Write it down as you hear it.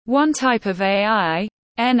One type of AI,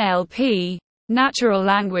 NLP, natural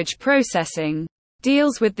language processing,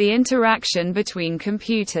 deals with the interaction between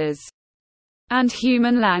computers and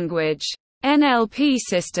human language. NLP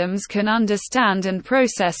systems can understand and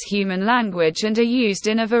process human language and are used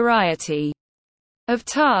in a variety of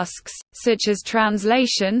tasks, such as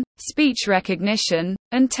translation, speech recognition,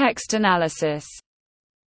 and text analysis.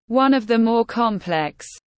 One of the more complex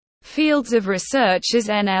fields of research is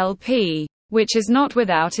NLP, which is not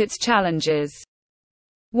without its challenges.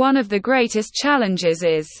 One of the greatest challenges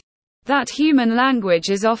is that human language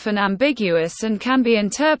is often ambiguous and can be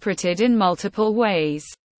interpreted in multiple ways.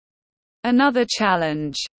 Another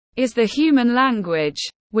challenge is the human language,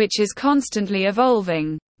 which is constantly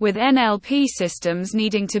evolving, with NLP systems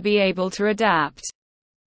needing to be able to adapt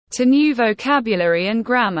to new vocabulary and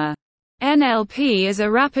grammar. NLP is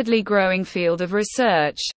a rapidly growing field of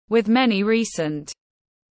research, with many recent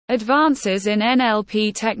advances in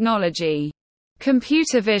NLP technology.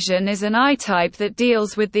 Computer vision is an AI type that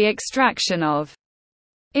deals with the extraction of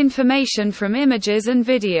information from images and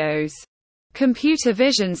videos. Computer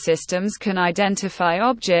vision systems can identify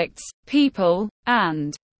objects, people,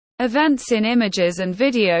 and events in images and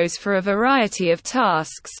videos for a variety of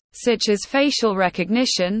tasks, such as facial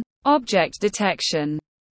recognition, object detection,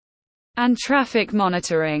 and traffic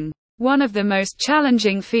monitoring. One of the most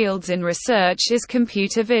challenging fields in research is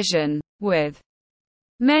computer vision, with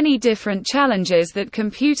many different challenges that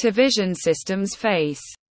computer vision systems face.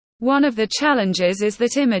 One of the challenges is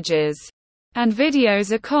that images and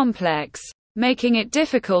videos are complex, making it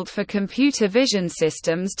difficult for computer vision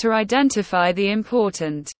systems to identify the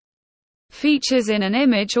important features in an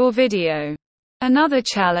image or video. Another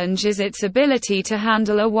challenge is its ability to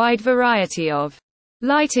handle a wide variety of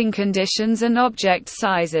lighting conditions and object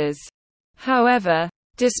sizes. However,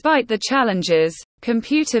 despite the challenges,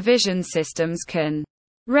 computer vision systems can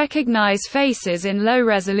recognize faces in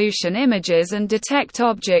low-resolution images and detect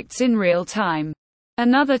objects in real time.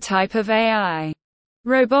 Another type of AI,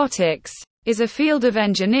 robotics, is a field of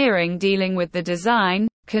engineering dealing with the design,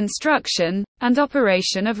 construction, and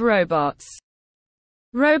operation of robots.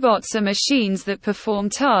 Robots are machines that perform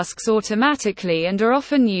tasks automatically and are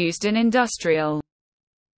often used in industrial,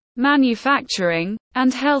 manufacturing,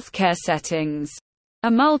 and healthcare settings. A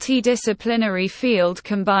multidisciplinary field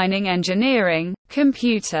combining engineering,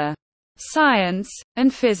 computer science,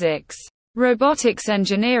 and physics. Robotics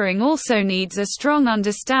engineering also needs a strong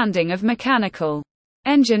understanding of mechanical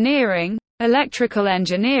engineering, electrical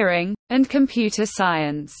engineering, and computer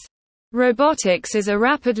science. Robotics is a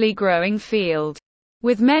rapidly growing field,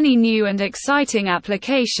 with many new and exciting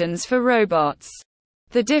applications for robots.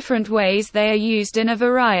 The different ways they are used in a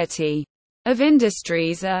variety of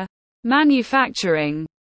industries are manufacturing.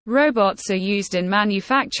 Robots are used in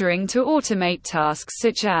manufacturing to automate tasks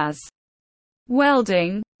such as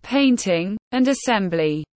welding, painting, and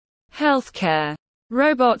assembly. Healthcare.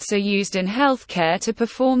 Robots are used in healthcare to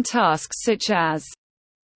perform tasks such as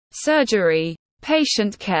surgery,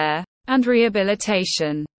 patient care, and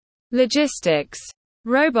rehabilitation. Logistics.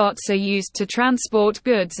 Robots are used to transport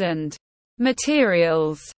goods and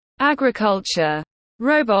materials. Agriculture.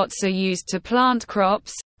 Robots are used to plant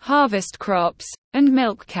crops, harvest crops, and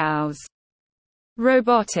milk cows.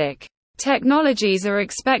 Robotic technologies are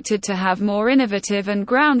expected to have more innovative and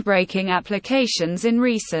groundbreaking applications in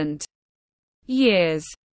recent years.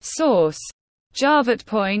 Source: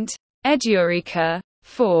 JavaPoint, Edureka,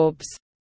 Forbes.